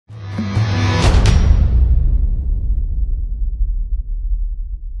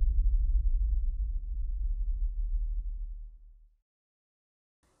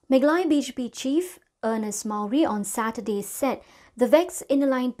Meghalaya BJP chief Ernest Mawrie on Saturday said the vexed inner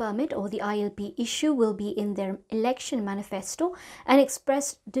line permit or the ILP issue will be in their election manifesto and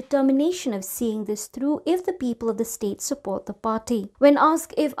expressed determination of seeing this through if the people of the state support the party. When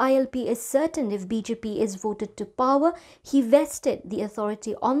asked if ILP is certain if BJP is voted to power, he vested the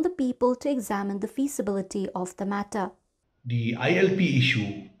authority on the people to examine the feasibility of the matter. The ILP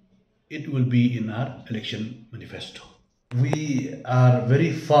issue, it will be in our election manifesto. We are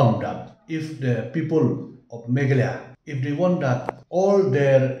very firm that if the people of Meghalaya, if they want that all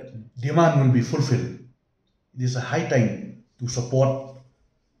their demand will be fulfilled, it is a high time to support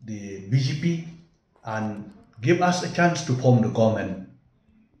the BJP and give us a chance to form the government.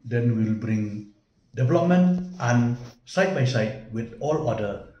 Then we will bring development and side by side with all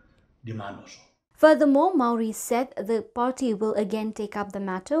other demand also. Furthermore, Mawrie said the party will again take up the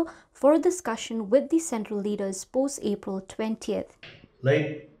matter for a discussion with the central leaders post-April 20th.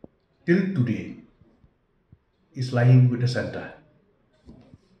 Like till today is lying with the center.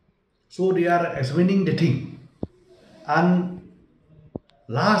 So they are examining the thing. And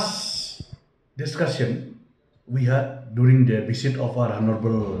last discussion we had during the visit of our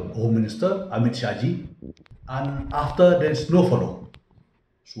Honorable Home Minister Amit Shahji, and after there is no follow.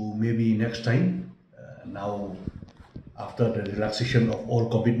 So maybe next time, now after the relaxation of all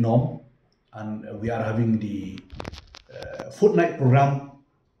COVID norm, and we are having the fortnight program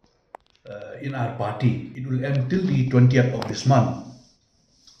in our party. It will end till the 20th of this month.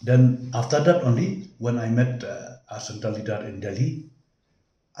 Then after that only, when I met our central leader in Delhi,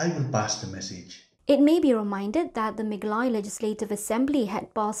 I will pass the message. It may be reminded that the Meghalaya Legislative Assembly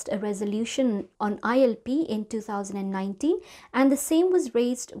had passed a resolution on ILP in 2019 and the same was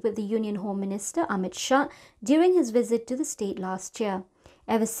raised with the Union Home Minister Amit Shah during his visit to the state last year.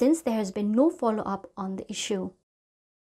 Ever since, there has been no follow-up on the issue.